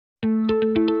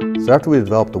So after we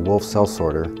developed the Wolf cell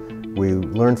sorter, we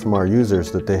learned from our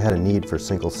users that they had a need for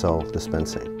single cell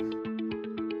dispensing.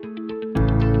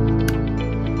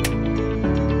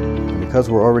 And because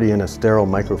we're already in a sterile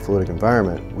microfluidic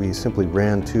environment, we simply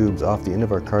ran tubes off the end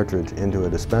of our cartridge into a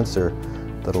dispenser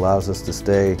that allows us to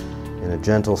stay in a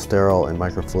gentle, sterile, and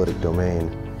microfluidic domain.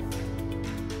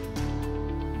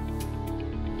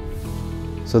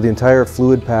 So the entire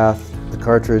fluid path, the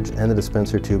cartridge, and the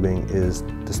dispenser tubing is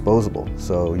disposable,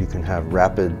 so you can have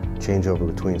rapid changeover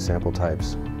between sample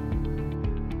types.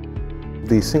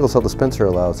 The single cell dispenser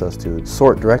allows us to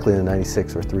sort directly into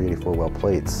 96 or 384 well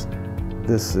plates.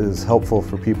 This is helpful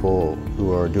for people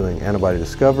who are doing antibody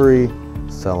discovery,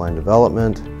 cell line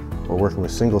development, or working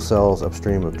with single cells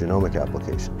upstream of genomic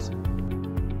applications.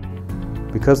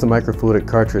 Because the microfluidic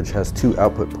cartridge has 2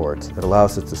 output ports, it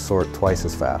allows it to sort twice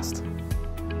as fast.